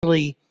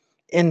really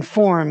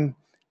inform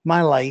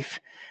my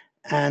life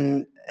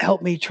and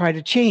help me try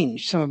to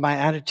change some of my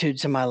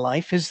attitudes in my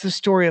life is the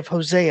story of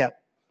Hosea.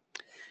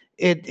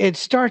 It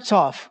starts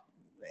off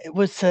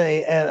with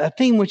a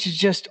theme which is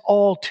just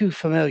all too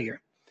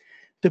familiar.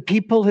 The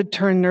people had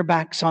turned their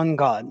backs on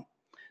God,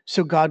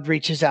 so God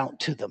reaches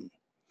out to them.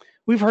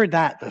 We've heard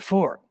that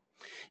before.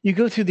 You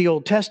go through the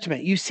Old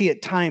Testament, you see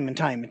it time and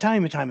time and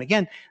time and time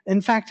again.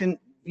 In fact,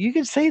 you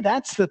could say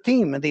that's the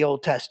theme of the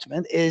Old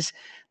Testament is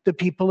the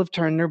people have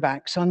turned their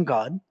backs on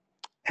God,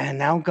 and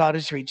now God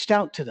has reached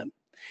out to them.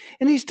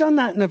 And he's done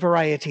that in a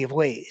variety of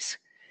ways.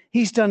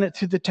 He's done it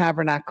through the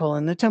tabernacle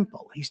and the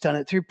temple. He's done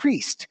it through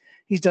priests.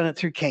 He's done it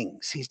through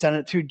kings. He's done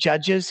it through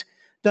judges,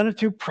 done it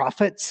through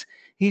prophets.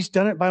 He's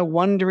done it by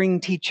wandering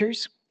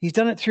teachers. He's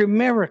done it through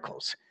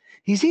miracles.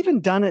 He's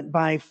even done it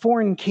by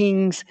foreign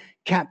kings,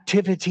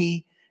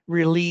 captivity,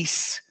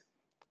 release.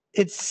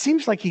 It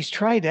seems like he's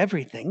tried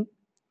everything.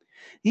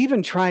 He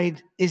even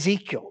tried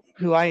Ezekiel,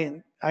 who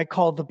I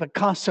call the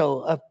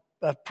Picasso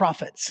of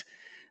prophets,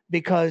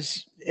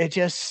 because it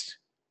just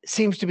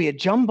seems to be a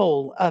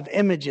jumble of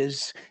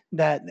images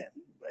that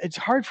it's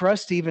hard for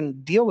us to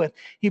even deal with.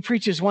 He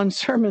preaches one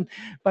sermon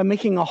by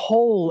making a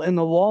hole in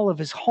the wall of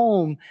his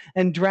home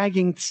and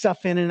dragging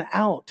stuff in and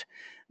out.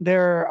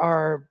 There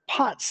are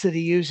pots that he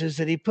uses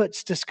that he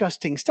puts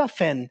disgusting stuff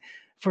in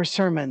for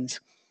sermons.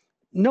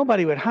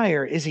 Nobody would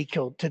hire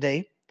Ezekiel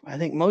today. I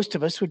think most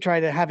of us would try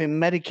to have him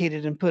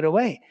medicated and put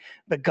away.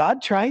 But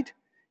God tried.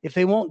 If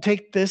they won't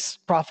take this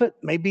prophet,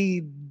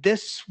 maybe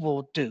this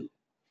will do.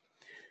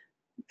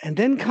 And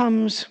then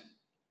comes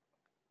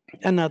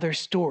another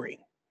story.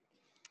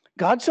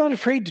 God's not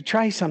afraid to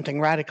try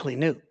something radically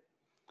new.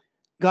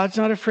 God's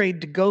not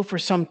afraid to go for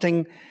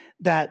something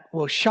that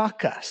will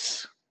shock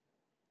us.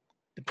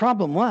 The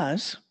problem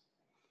was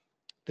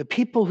the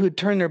people who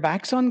turned their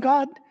backs on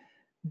God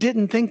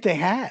didn't think they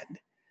had.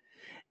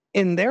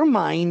 In their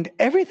mind,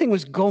 everything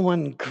was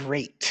going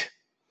great.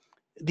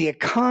 The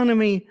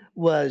economy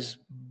was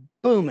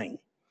booming.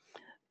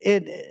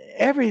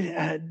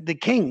 The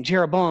king,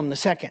 Jeroboam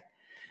II,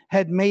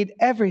 had made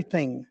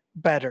everything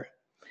better.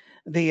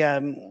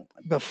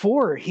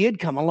 Before he had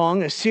come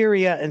along,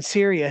 Assyria and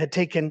Syria had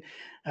taken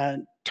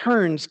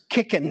turns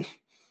kicking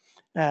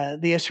the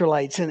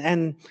Israelites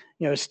and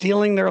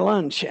stealing their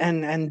lunch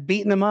and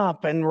beating them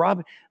up and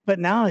robbing. But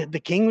now the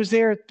king was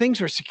there.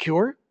 Things were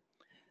secure.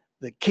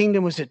 The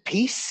kingdom was at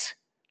peace.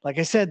 Like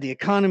I said, the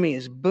economy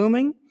is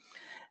booming.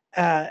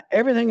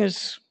 Everything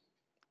is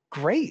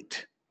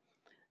great.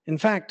 In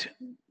fact,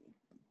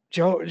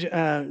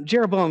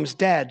 Jeroboam's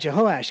dad,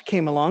 Jehoash,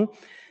 came along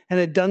and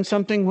had done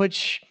something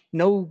which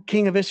no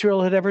king of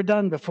Israel had ever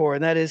done before,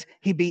 and that is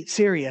he beat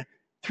Syria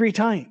 3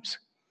 times.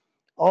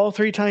 All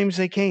 3 times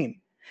they came.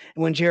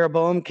 And when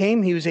Jeroboam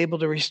came, he was able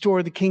to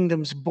restore the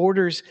kingdom's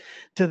borders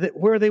to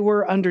where they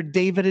were under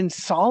David and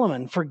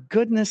Solomon. For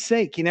goodness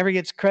sake, he never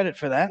gets credit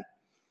for that.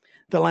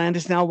 The land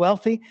is now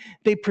wealthy.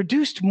 They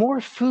produced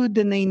more food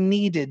than they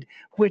needed,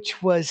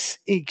 which was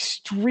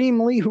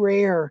extremely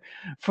rare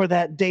for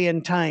that day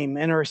and time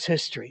in Earth's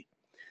history.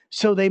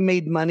 So they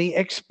made money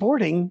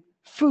exporting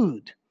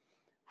food,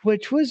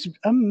 which was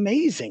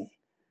amazing.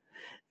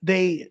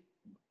 They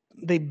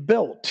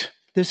built.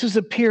 This is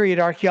a period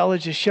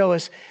archaeologists show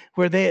us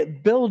where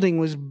building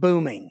was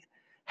booming.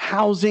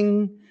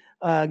 Housing,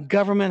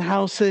 government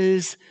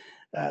houses,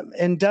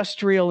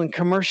 industrial and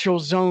commercial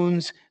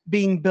zones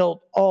being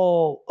built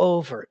all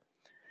over.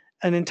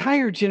 An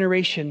entire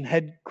generation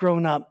had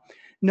grown up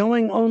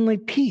knowing only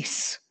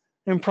peace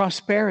and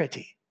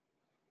prosperity.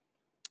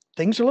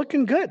 Things are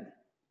looking good.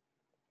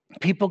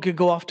 People could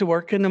go off to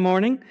work in the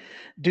morning,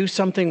 do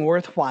something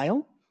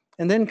worthwhile,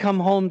 and then come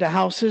home to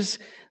houses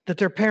that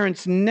their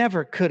parents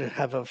never could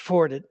have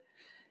afforded.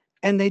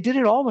 And they did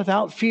it all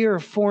without fear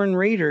of foreign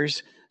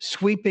raiders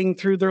sweeping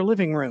through their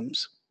living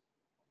rooms.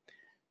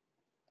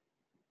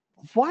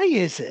 Why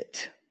is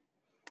it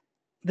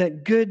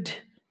that good,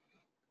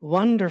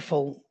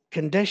 wonderful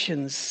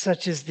conditions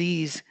such as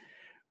these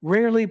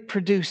rarely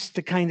produce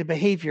the kind of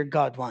behavior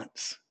God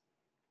wants?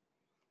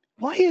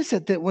 Why is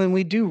it that when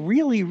we do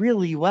really,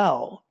 really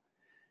well,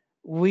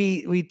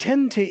 we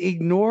tend to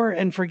ignore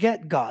and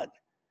forget God?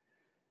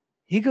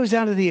 He goes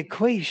out of the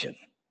equation.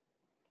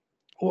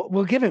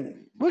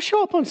 We'll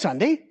show up on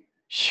Sunday,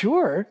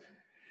 sure,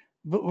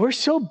 but we're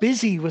so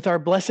busy with our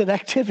blessed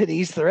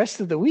activities the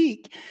rest of the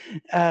week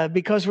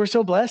because we're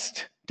so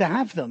blessed to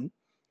have them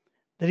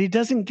that he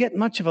doesn't get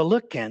much of a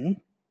look in.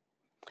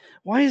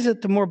 Why is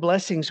it the more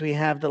blessings we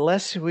have, the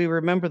less we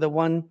remember the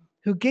one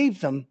who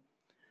gave them,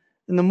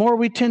 and the more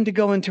we tend to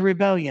go into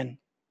rebellion?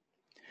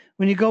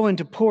 When you go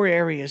into poor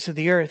areas of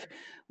the earth,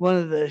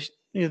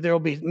 there will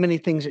be many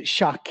things that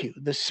shock you: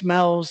 the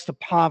smells, the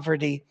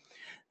poverty,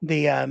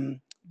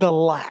 the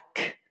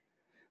lack.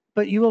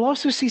 But you will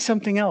also see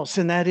something else,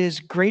 and that is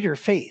greater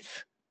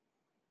faith,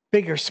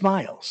 bigger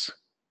smiles,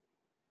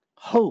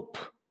 hope,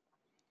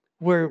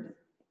 where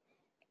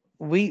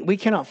we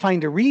cannot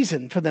find a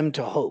reason for them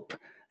to hope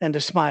and to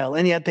smile,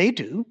 and yet they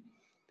do.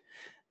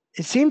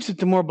 It seems that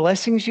the more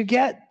blessings you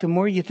get, the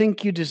more you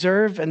think you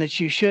deserve and that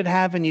you should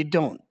have and you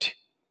don't.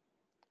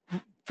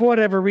 For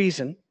whatever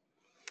reason,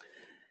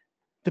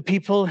 the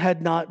people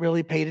had not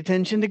really paid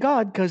attention to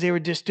God because they were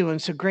just doing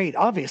so great.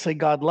 Obviously,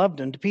 God loved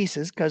them to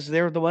pieces because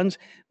they were the ones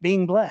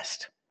being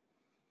blessed.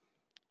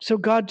 So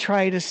God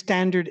tried a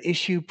standard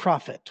issue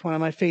prophet, one of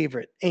my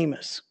favorite,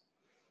 Amos.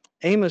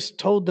 Amos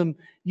told them,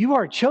 "You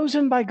are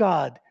chosen by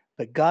God,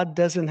 but God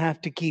doesn't have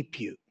to keep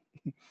you."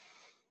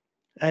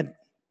 That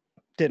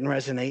didn't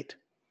resonate.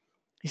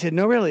 He said,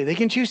 "No, really, they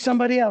can choose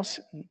somebody else."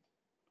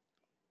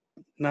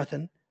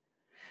 Nothing.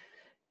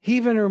 He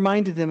even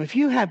reminded them, if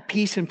you have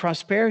peace and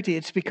prosperity,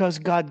 it's because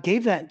God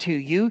gave that to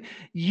you.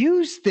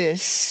 Use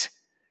this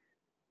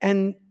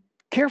and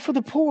care for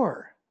the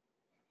poor,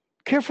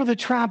 care for the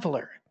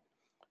traveler,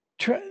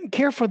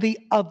 care for the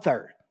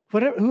other,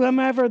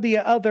 whomever the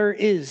other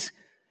is.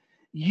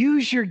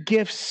 Use your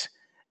gifts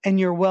and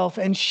your wealth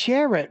and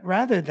share it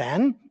rather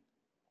than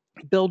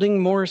building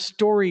more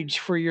storage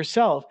for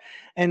yourself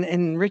and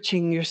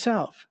enriching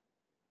yourself.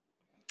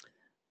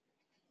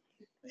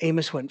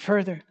 Amos went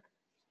further.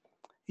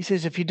 He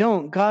says, if you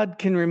don't, God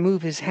can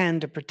remove his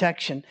hand of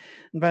protection.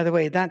 And by the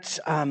way, that's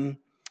one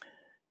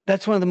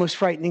of the most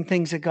frightening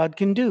things that God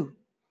can do.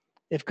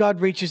 If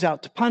God reaches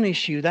out to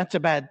punish you, that's a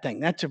bad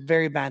thing. That's a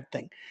very bad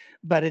thing.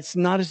 But it's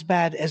not as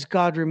bad as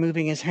God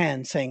removing his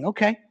hand, saying,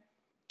 okay,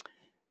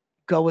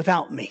 go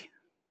without me.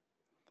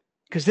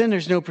 Because then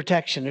there's no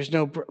protection. There's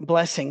no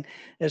blessing.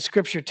 As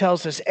Scripture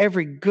tells us,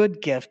 every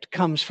good gift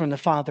comes from the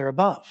Father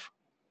above.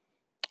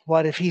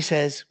 What if he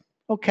says,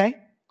 okay,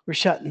 we're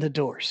shutting the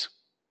doors?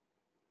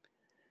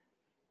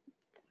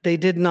 They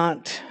did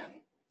not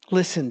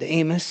listen to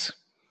Amos.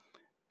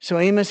 So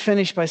Amos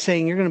finished by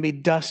saying, you're going to be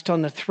dust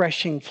on the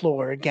threshing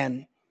floor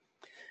again.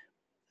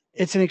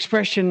 It's an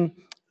expression,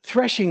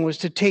 threshing was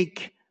to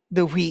take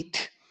the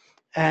wheat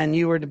and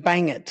you were to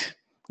bang it.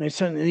 And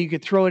so you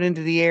could throw it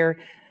into the air.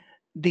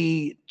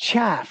 The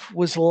chaff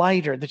was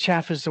lighter. The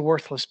chaff is the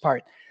worthless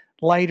part,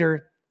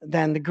 lighter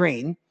than the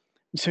grain.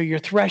 So you're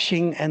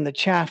threshing and the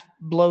chaff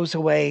blows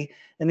away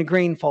and the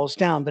grain falls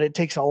down. But it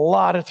takes a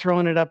lot of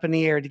throwing it up in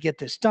the air to get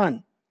this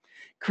done.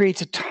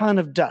 Creates a ton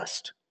of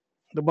dust.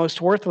 The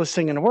most worthless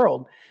thing in the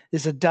world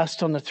is the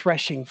dust on the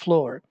threshing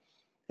floor.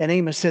 And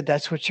Amos said,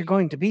 that's what you're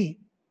going to be.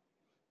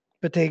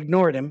 But they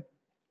ignored him.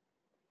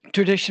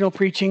 Traditional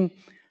preaching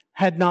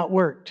had not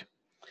worked.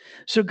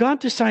 So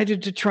God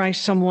decided to try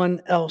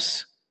someone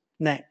else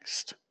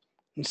next,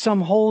 and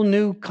some whole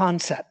new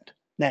concept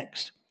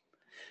next.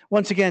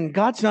 Once again,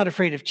 God's not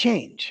afraid of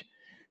change.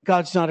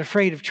 God's not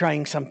afraid of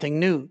trying something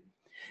new.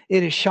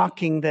 It is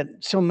shocking that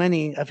so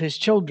many of his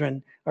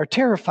children are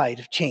terrified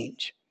of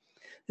change.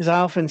 As I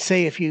often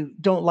say, if you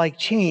don't like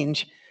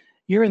change,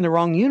 you're in the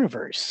wrong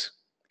universe,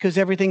 because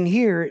everything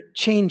here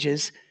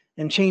changes,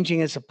 and changing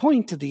is a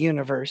point of the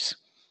universe.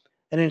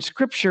 And in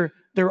Scripture,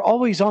 they're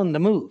always on the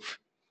move.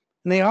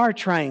 And they are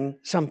trying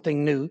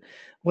something new,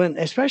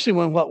 especially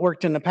when what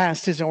worked in the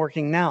past isn't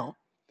working now.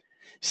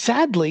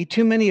 Sadly,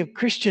 too many of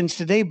Christians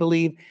today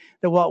believe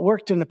that what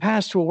worked in the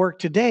past will work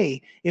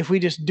today if we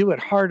just do it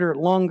harder,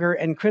 longer,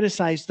 and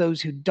criticize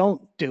those who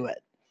don't do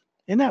it.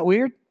 Isn't that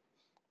weird?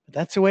 But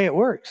that's the way it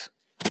works.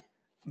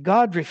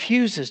 God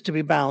refuses to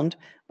be bound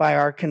by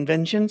our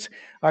conventions,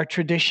 our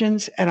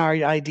traditions, and our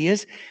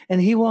ideas,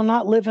 and he will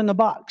not live in the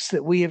box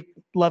that we have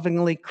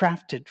lovingly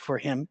crafted for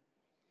him.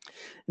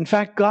 In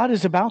fact, God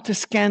is about to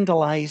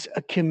scandalize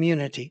a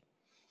community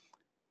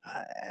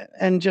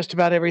and just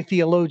about every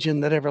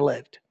theologian that ever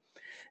lived.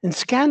 And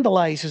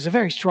scandalize is a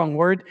very strong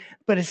word,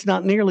 but it's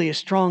not nearly as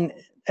strong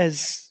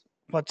as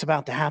what's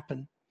about to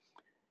happen.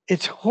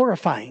 It's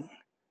horrifying.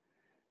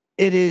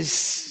 It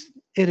is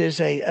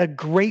a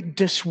great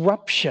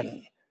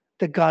disruption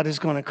that God is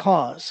going to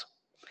cause.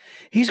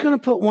 He's going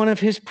to put one of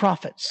his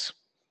prophets,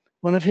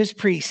 one of his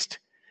priests,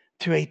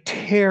 through a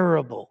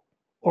terrible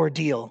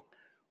ordeal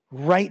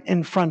right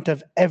in front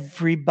of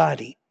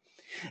everybody.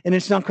 And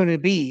it's not going to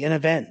be an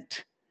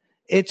event.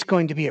 It's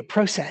going to be a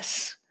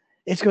process.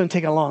 It's going to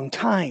take a long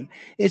time.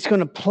 It's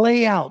going to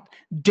play out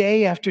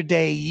day after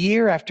day,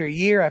 year after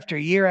year after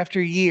year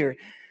after year.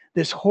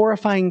 This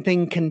horrifying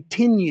thing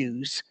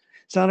continues.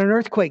 It's not an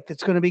earthquake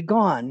that's going to be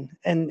gone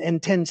in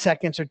 10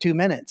 seconds or 2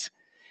 minutes.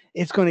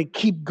 It's going to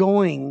keep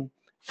going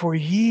for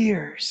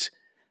years,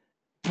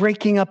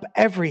 breaking up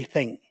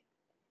everything.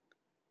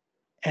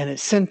 And it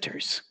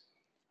centers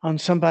on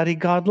somebody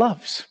God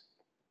loves.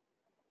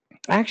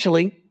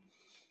 Actually,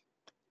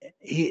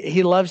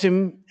 he loves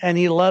him, and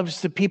he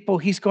loves the people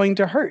he's going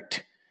to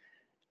hurt.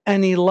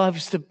 And he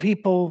loves the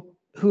people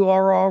who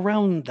are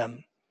around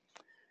them.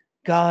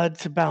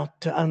 God's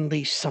about to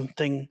unleash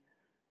something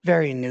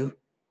very new.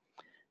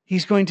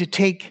 He's going to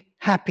take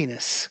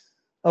happiness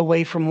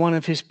away from one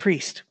of his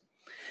priests.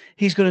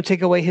 He's going to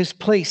take away his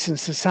place in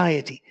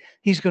society.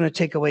 He's going to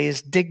take away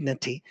his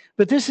dignity.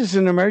 But this is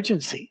an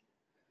emergency.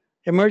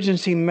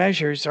 Emergency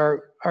measures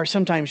are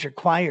sometimes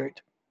required.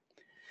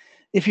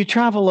 If you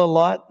travel a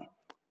lot,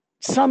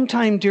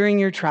 sometime during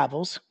your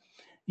travels,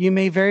 you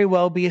may very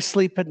well be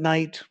asleep at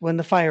night when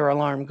the fire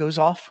alarm goes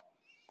off.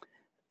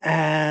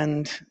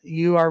 and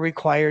you are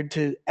required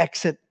to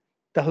exit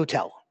the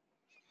hotel.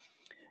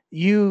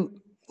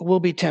 You will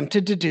be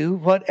tempted to do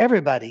what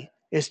everybody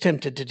is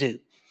tempted to do.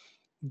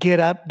 Get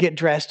up, get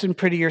dressed, and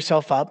pretty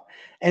yourself up,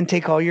 and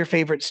take all your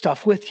favorite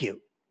stuff with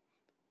you.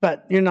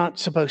 But you're not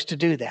supposed to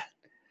do that.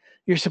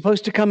 You're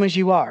supposed to come as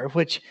you are,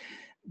 which,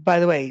 by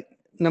the way,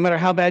 no matter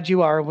how bad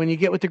you are, when you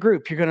get with the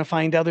group, you're going to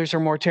find others are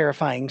more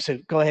terrifying. So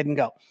go ahead and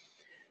go.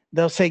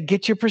 They'll say,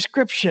 get your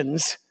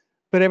prescriptions,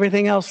 but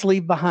everything else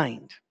leave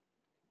behind.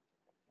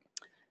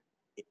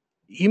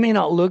 You may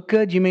not look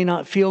good. You may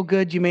not feel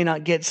good. You may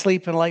not get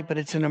sleep and light, but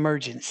it's an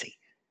emergency.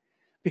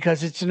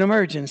 Because it's an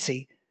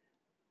emergency,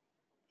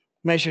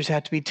 measures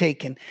have to be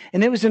taken.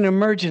 And it was an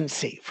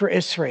emergency for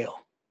Israel.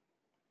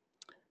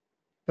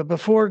 But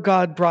before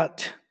God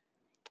brought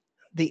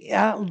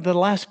the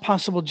last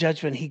possible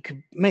judgment he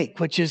could make,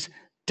 which is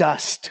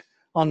dust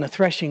on the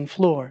threshing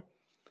floor,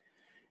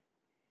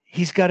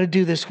 he's got to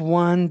do this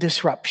one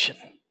disruption.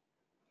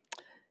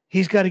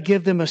 He's got to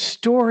give them a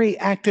story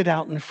acted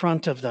out in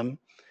front of them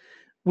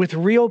with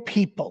real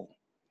people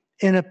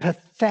in a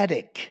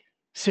pathetic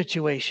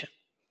situation.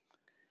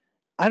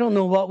 I don't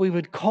know what we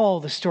would call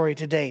the story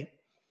today.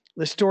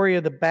 The story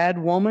of the bad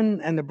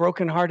woman and the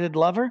brokenhearted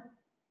lover.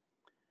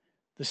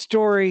 The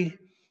story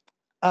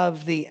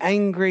of the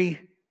angry,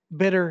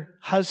 bitter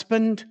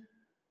husband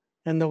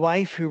and the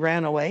wife who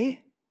ran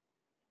away.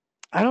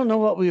 I don't know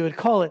what we would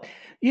call it.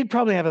 You'd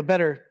probably have a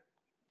better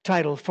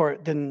title for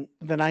it than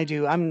I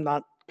do. I'm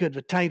not good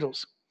with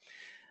titles.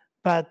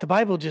 But the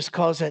Bible just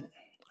calls it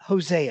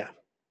Hosea.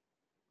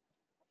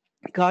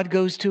 God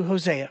goes to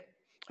Hosea,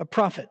 a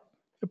prophet,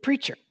 a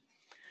preacher,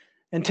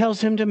 and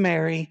tells him to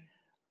marry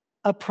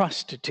a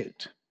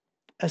prostitute,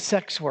 a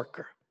sex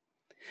worker.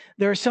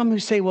 There are some who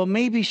say, well,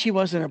 maybe she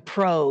wasn't a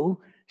pro.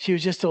 She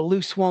was just a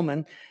loose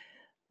woman.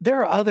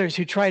 There are others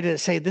who try to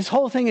say this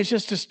whole thing is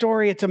just a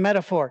story. It's a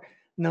metaphor.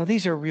 No,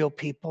 these are real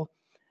people.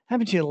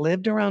 Haven't you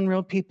lived around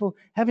real people?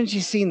 Haven't you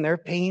seen their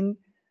pain?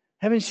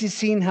 Haven't you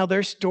seen how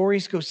their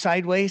stories go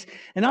sideways?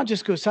 And not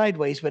just go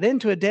sideways, but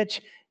into a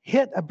ditch,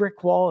 hit a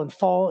brick wall, and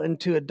fall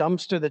into a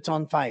dumpster that's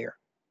on fire.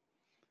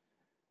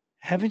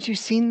 Haven't you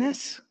seen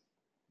this?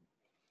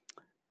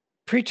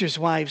 Preachers'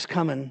 wives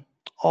come in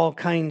all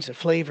kinds of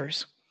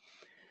flavors.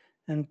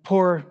 And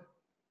poor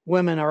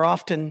women are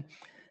often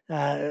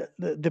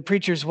the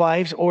preacher's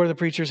wives or the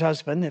preacher's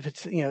husband, if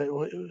it's,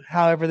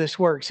 however this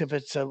works, if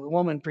it's a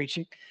woman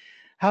preaching,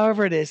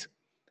 however it is,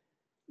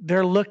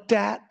 they're looked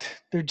at,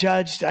 they're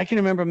judged. I can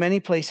remember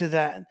many places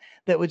that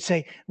would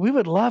say, we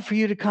would love for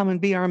you to come and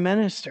be our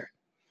minister.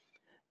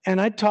 And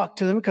I'd talk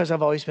to them because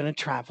I've always been a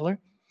traveler.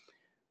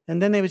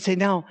 And then they would say,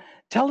 now,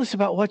 tell us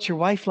about what your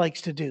wife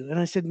likes to do. And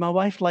I said, my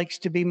wife likes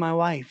to be my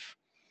wife.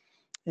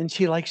 And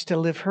she likes to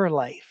live her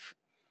life.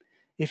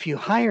 If you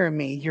hire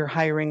me, you're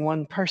hiring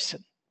one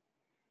person.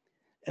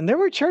 And there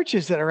were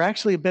churches that are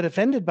actually a bit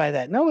offended by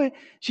that. No,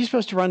 she's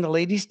supposed to run the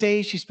ladies'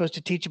 day. She's supposed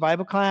to teach a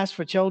Bible class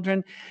for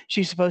children.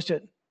 She's supposed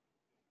to...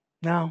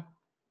 No.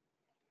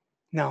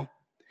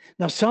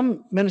 Now,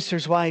 some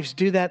ministers' wives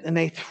do that and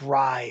they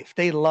thrive.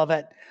 They love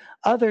it.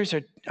 Others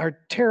are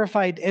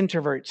terrified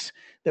introverts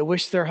that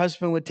wish their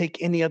husband would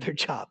take any other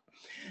job.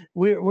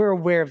 We're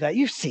aware of that.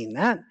 You've seen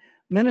that.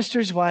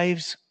 Ministers'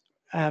 wives,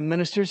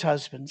 ministers'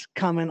 husbands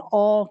come in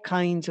all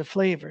kinds of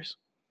flavors.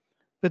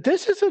 But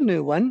this is a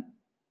new one.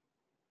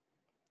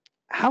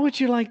 How would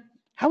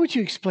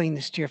you explain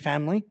this to your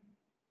family?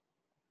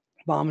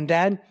 Mom and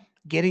dad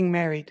getting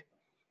married.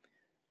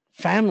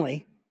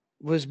 Family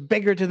was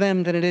bigger to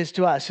them than it is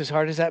to us, as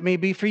hard as that may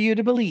be for you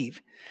to believe.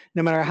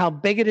 No matter how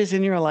big it is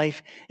in your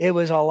life, it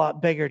was a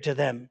lot bigger to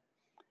them.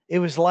 It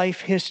was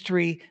life,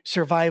 history,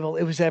 survival.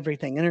 It was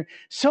everything. And they're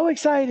so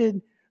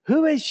excited.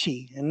 Who is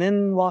she? And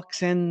then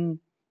walks in,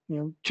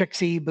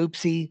 Trixie,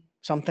 Boopsie,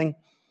 something.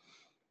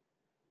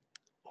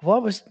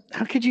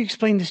 How could you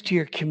explain this to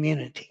your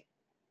community?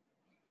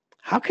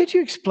 How could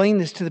you explain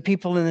this to the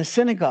people in the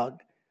synagogue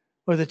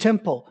or the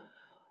temple?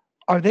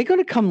 Are they going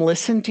to come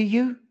listen to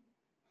you?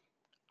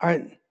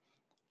 Aren't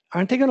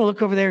they going to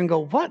look over there and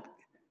go, what?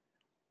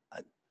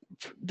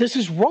 This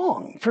is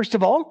wrong. First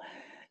of all,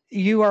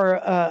 you are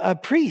a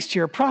priest,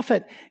 you're a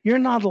prophet. You're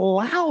not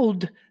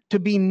allowed to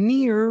be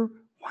near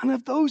one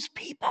of those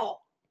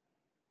people.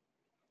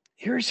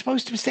 You're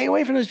supposed to stay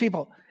away from those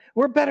people.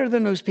 We're better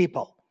than those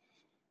people.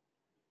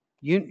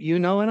 You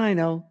know and I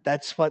know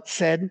that's what's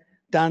said,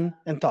 done,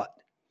 and thought.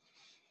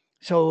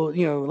 So,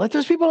 let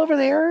those people over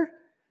there.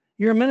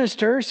 You're a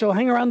minister, so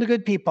hang around the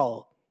good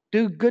people.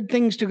 Do good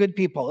things to good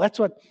people. That's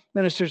what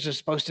ministers are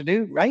supposed to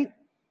do, right?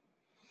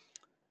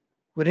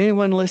 Would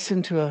anyone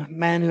listen to a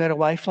man who had a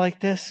wife like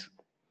this?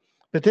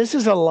 But this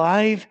is a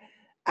live,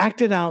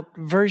 acted out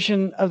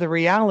version of the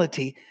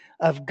reality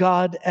of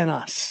God and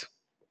us.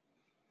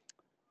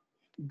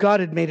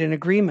 God had made an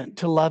agreement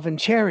to love and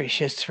cherish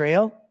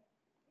Israel.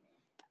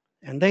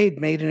 And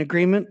they'd made an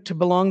agreement to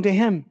belong to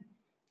him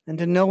and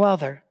to no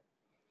other.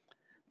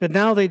 But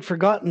now they'd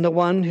forgotten the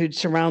one who'd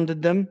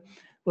surrounded them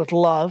with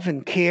love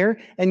and care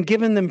and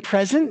given them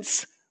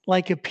presents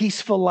like a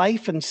peaceful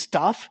life and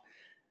stuff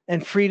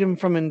and freedom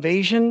from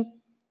invasion.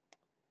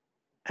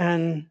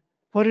 And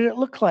what did it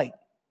look like?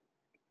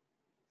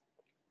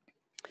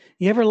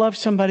 You ever love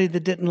somebody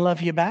that didn't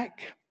love you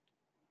back?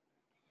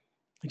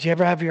 Did you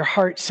ever have your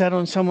heart set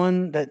on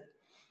someone that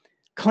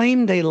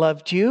claimed they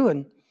loved you,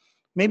 and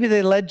maybe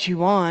they led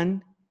you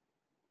on?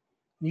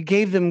 You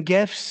gave them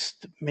gifts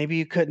maybe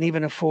you couldn't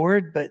even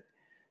afford, but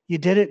you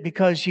did it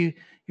because you're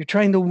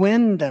trying to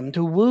win them,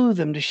 to woo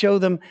them, to show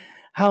them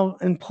how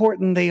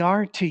important they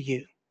are to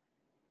you.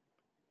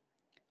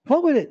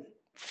 What would it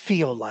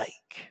feel like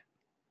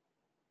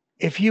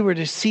if you were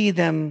to see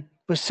them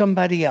with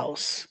somebody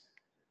else,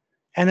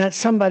 and that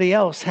somebody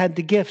else had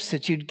the gifts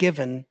that you'd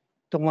given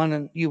the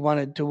one you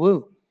wanted to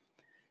woo?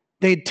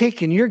 They'd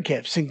taken your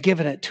gifts and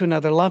given it to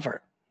another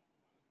lover.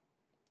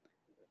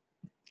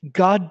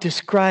 God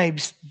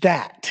describes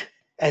that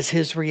as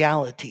his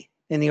reality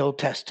in the Old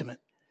Testament.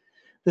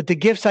 That the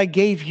gifts I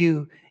gave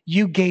you,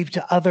 you gave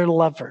to other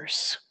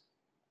lovers.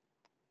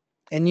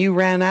 And you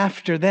ran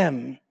after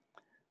them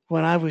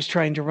when I was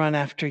trying to run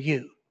after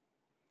you.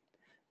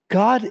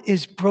 God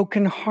is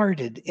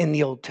brokenhearted in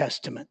the Old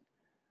Testament.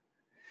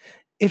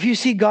 If you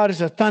see God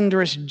as a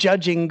thunderous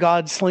judging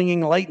God,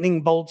 slinging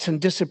lightning bolts and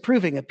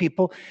disapproving of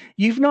people,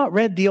 you've not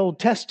read the Old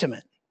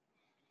Testament.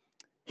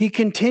 He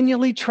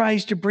continually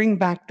tries to bring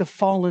back the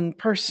fallen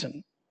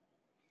person.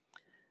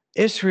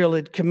 Israel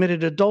had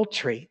committed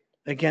adultery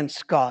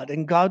against God,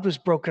 and God was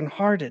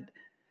brokenhearted.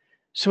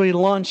 So he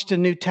launched a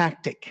new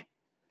tactic,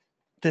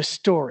 this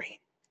story,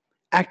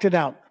 acted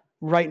out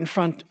right in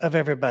front of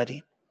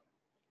everybody.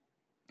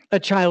 A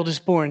child is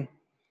born.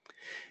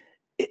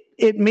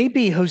 It may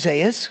be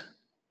Hosea's,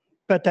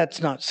 but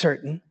that's not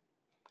certain.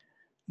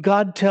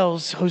 God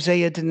tells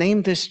Hosea to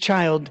name this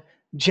child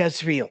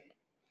Jezreel.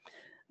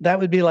 That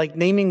would be like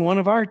naming one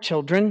of our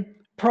children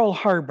Pearl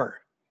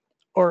Harbor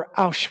or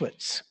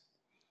Auschwitz,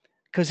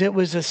 because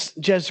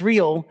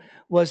Jezreel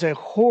was a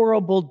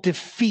horrible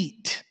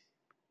defeat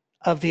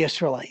of the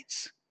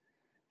Israelites.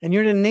 And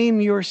you're to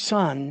name your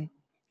son,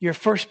 your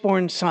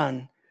firstborn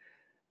son,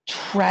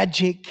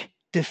 tragic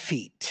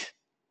defeat.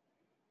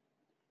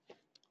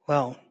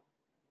 Well,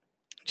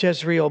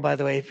 Jezreel, by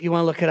the way, if you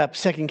want to look it up,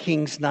 2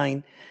 Kings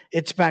 9,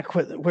 it's back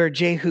where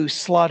Jehu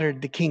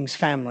slaughtered the king's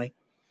family.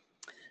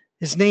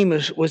 His name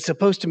was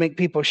supposed to make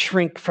people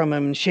shrink from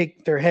him and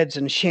shake their heads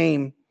in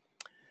shame.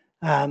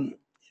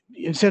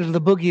 Instead of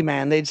the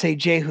boogeyman, they'd say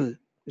Jehu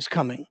is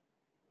coming.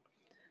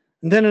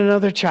 And then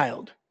another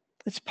child.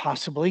 It's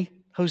possibly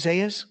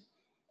Hosea's,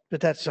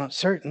 but that's not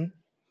certain.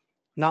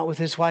 Not with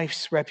his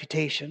wife's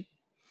reputation.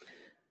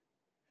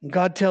 And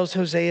God tells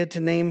Hosea to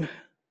name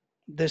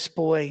this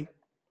boy,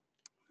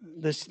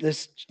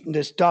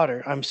 this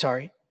daughter,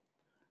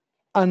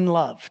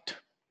 Unloved.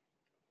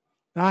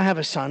 Now, I have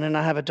a son and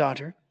I have a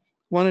daughter,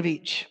 one of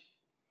each.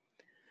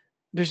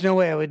 There's no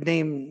way I would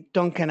name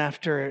Duncan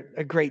after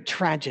a great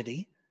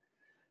tragedy.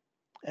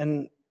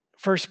 And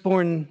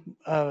firstborn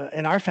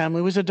in our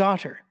family was a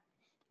daughter.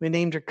 We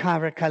named her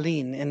Cara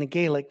Colleen in the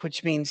Gaelic,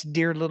 which means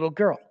dear little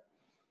girl.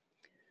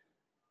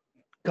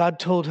 God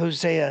told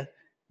Hosea,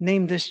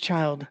 name this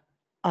child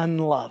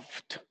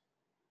Unloved.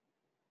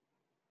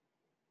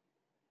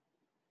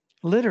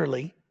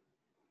 Literally,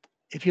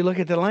 if you look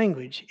at the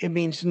language, it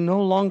means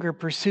no longer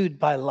pursued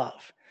by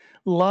love.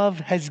 Love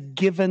has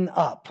given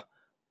up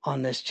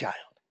on this child.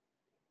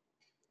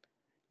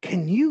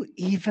 Can you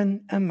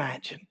even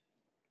imagine?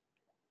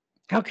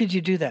 How could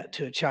you do that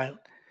to a child?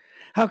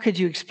 How could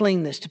you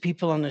explain this to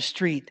people on the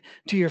street,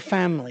 to your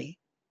family?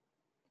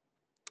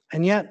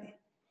 And yet,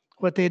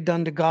 what they had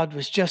done to God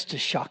was just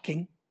as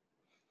shocking.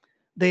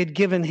 They had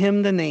given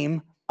him the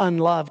name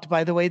Unloved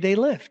by the way they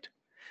lived,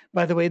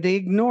 by the way they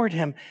ignored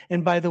him,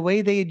 and by the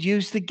way they had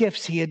used the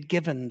gifts he had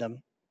given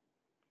them.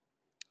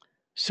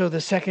 So the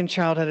second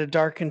child had a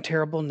dark and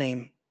terrible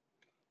name,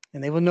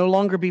 and they will no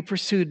longer be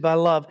pursued by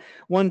love.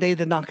 One day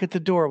the knock at the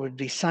door would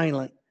be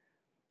silent.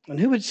 And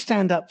who would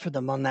stand up for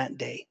them on that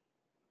day?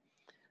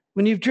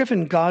 When you've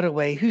driven God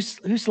away,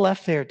 who's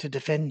left there to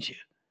defend you?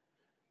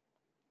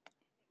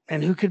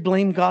 And who could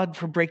blame God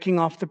for breaking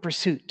off the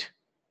pursuit?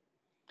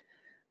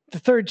 The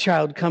third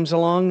child comes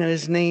along and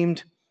is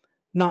named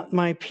Not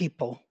My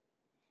People.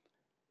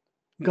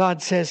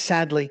 God says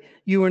sadly,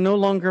 you are no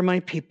longer my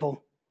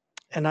people,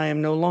 and I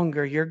am no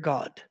longer your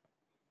God.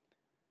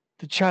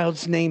 The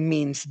child's name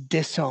means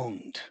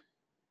disowned.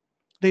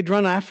 They'd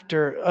run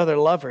after other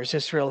lovers,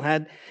 Israel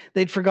had.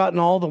 They'd forgotten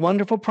all the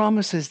wonderful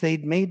promises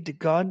they'd made to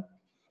God.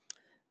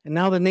 And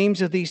now the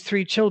names of these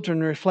three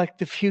children reflect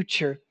the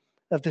future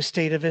of the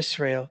state of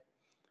Israel,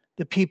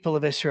 the people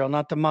of Israel,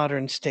 not the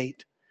modern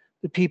state,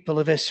 the people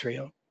of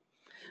Israel.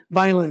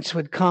 Violence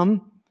would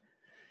come,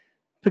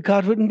 but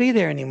God wouldn't be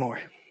there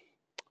anymore.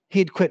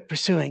 He'd quit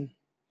pursuing.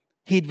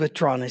 He'd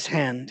withdrawn his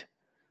hand.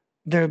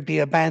 They'd be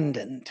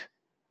abandoned,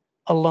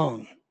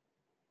 alone.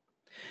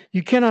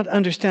 You cannot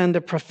understand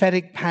the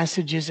prophetic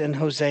passages in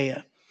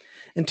Hosea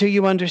until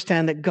you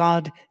understand that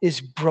God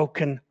is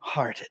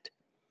brokenhearted.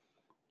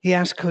 He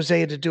asked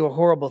Hosea to do a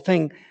horrible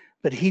thing,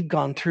 but he'd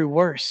gone through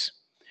worse.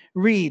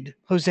 read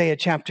Hosea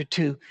chapter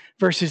 2,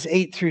 verses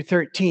 8 through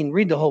 13.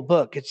 Read the whole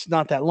book. It's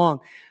not that long.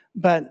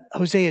 But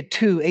Hosea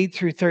 2, 8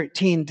 through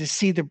 13, to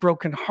see the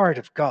broken heart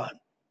of God.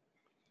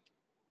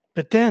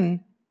 But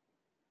then,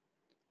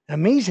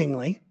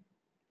 amazingly,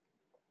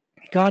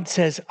 God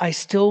says, I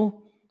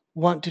still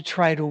want to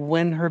try to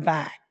win her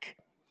back.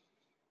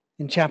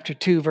 In chapter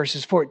 2,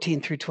 verses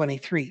 14 through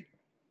 23.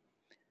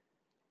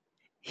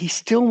 He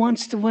still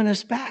wants to win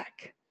us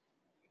back.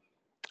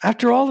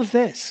 After all of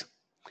this.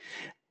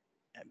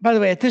 By the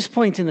way, at this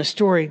point in the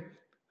story,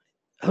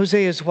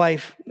 Hosea's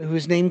wife, who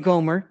is named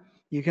Gomer,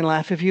 you can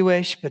laugh if you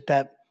wish, but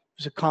that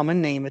was a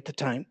common name at the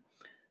time.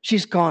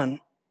 She's gone.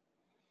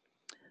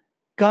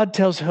 God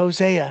tells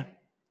Hosea,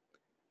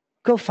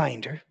 go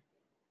find her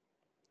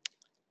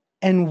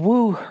and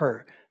woo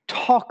her,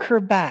 talk her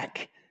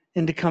back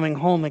into coming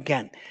home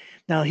again.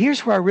 Now,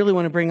 here's where I really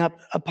want to bring up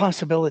a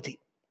possibility.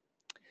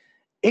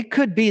 It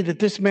could be that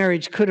this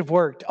marriage could have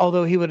worked,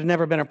 although he would have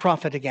never been a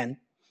prophet again.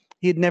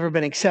 He had never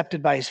been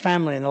accepted by his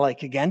family and the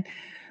like again.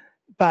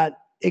 But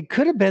it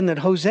could have been that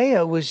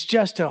Hosea was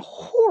just a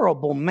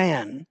horrible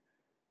man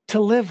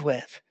to live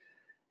with.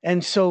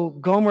 And so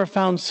Gomer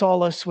found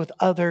solace with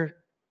other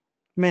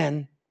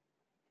men.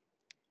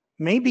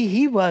 Maybe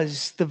he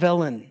was the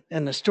villain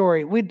in the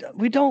story. We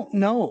don't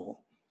know.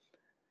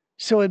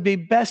 So it'd be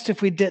best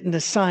if we didn't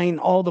assign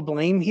all the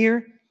blame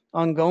here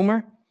on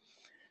Gomer.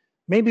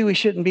 Maybe we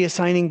shouldn't be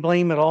assigning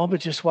blame at all,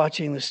 but just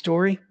watching the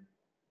story.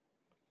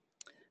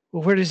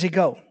 Well, where does he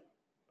go?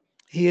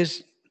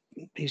 He's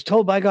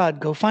told by God,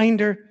 go find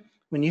her.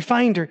 When you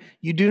find her,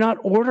 you do not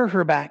order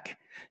her back.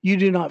 You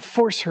do not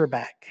force her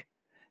back.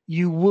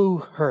 You woo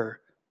her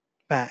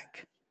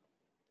back.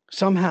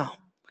 Somehow.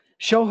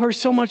 Show her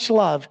so much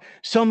love,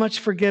 so much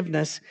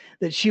forgiveness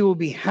that she will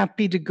be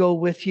happy to go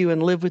with you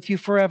and live with you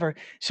forever.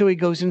 So he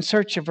goes in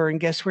search of her,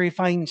 and guess where he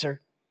finds her?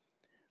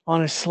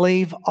 On a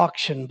slave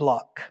auction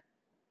block.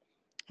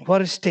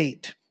 What a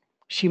state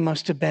she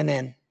must have been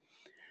in.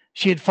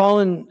 She had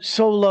fallen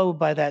so low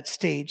by that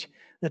stage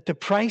that the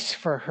price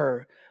for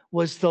her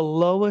was the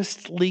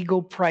lowest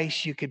legal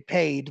price you could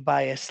pay to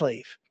buy a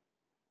slave.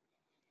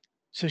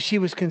 So she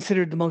was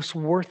considered the most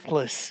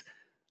worthless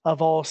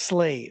of all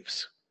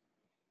slaves.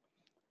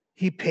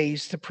 He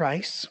pays the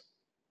price.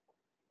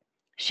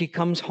 She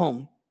comes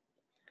home.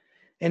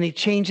 And he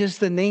changes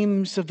the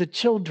names of the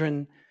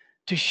children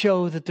to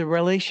show that the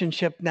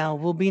relationship now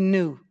will be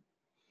new.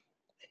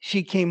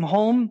 She came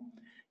home.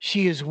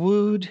 She is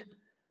wooed.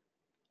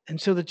 And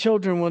so the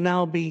children will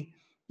now be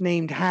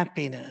named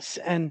Happiness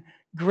and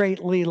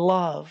Greatly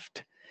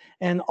Loved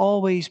and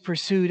Always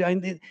Pursued.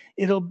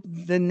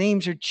 The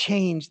names are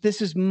changed.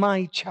 This is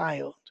my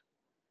child.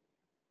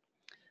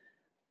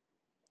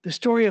 The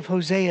story of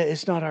Hosea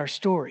is not our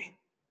story.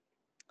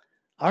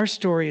 Our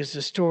story is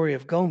the story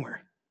of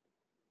Gomer.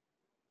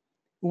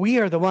 We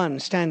are the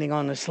ones standing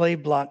on the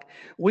slave block.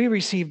 We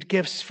received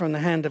gifts from the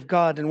hand of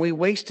God, and we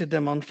wasted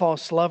them on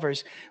false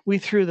lovers. We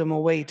threw them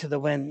away to the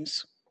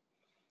winds.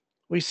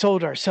 We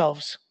sold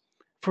ourselves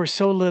for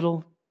so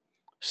little,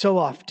 so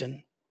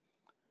often,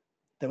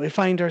 that we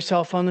find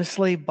ourselves on the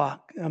slave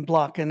block,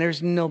 and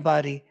there's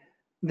nobody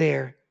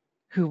there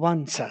who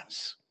wants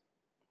us.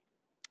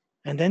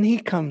 And then he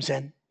comes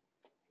in.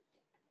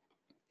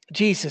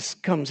 Jesus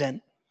comes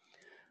in.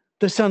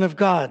 The Son of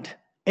God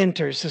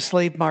enters the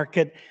slave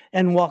market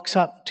and walks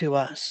up to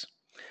us.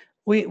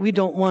 We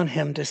don't want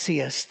him to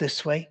see us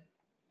this way.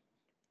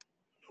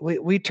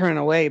 We turn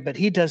away, but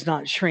he does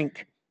not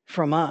shrink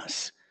from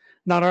us.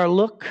 Not our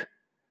look,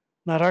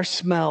 not our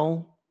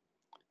smell,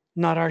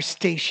 not our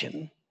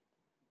station,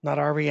 not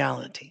our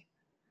reality.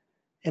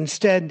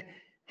 Instead,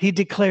 he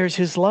declares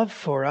his love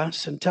for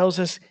us and tells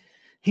us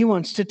he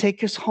wants to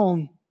take us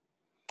home,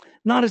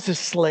 not as a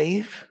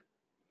slave,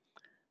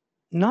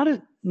 not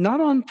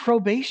on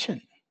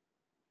probation,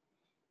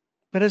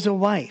 but as a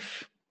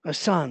wife, a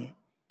son,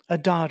 a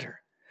daughter,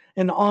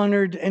 an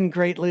honored and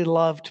greatly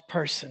loved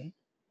person.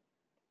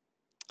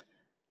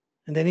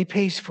 And then he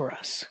pays for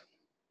us.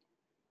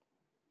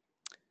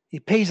 He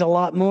pays a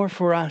lot more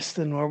for us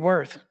than we're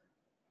worth.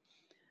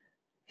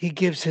 He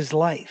gives his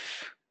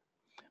life.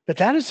 But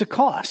that is the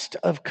cost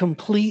of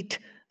complete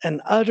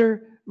and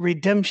utter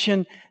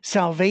redemption,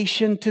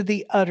 salvation to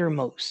the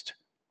uttermost.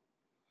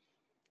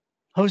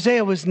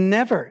 Hosea was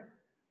never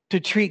to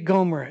treat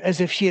Gomer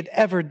as if she had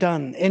ever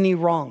done any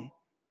wrong,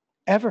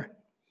 ever.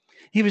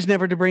 He was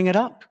never to bring it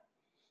up.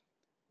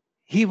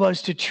 He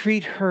was to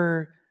treat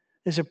her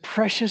as a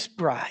precious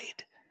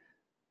bride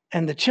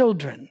and the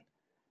children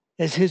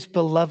as his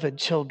beloved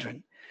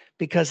children,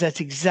 because that's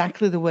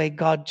exactly the way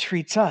God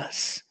treats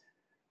us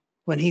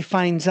when he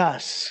finds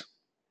us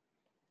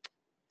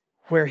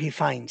where he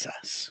finds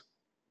us.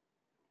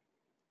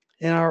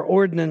 In our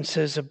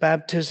ordinances of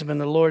baptism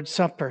and the Lord's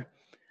Supper,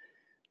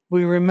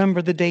 we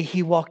remember the day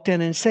he walked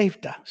in and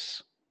saved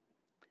us.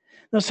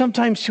 Now,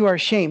 sometimes to our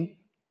shame,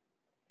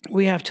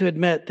 we have to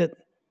admit that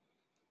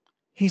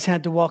he's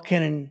had to walk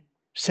in and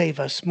save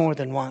us more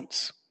than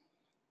once.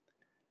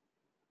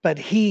 But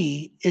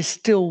he is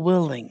still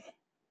willing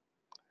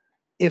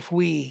if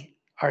we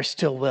are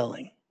still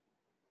willing.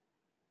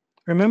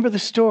 Remember the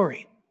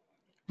story.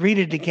 Read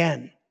it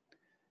again,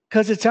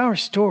 because it's our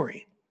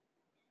story.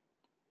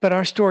 But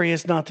our story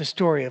is not the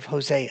story of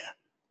Hosea.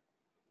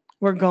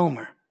 We're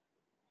Gomer.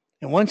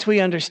 And once we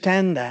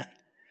understand that,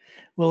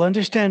 we'll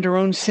understand our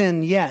own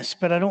sin, yes,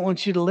 but I don't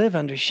want you to live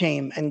under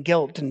shame and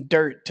guilt and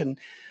dirt and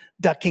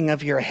ducking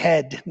of your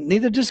head.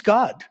 Neither does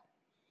God.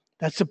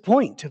 That's the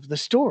point of the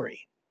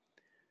story.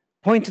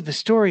 Point of the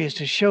story is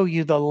to show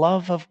you the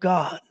love of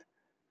God.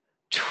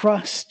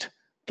 Trust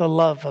the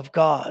love of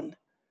God.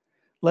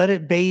 Let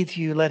it bathe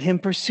you. Let him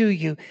pursue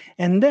you.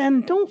 And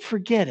then don't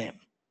forget him.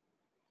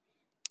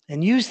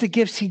 And use the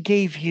gifts he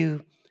gave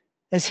you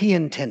as he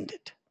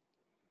intended.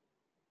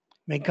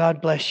 May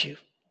God bless you.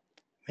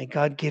 May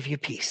God give you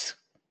peace.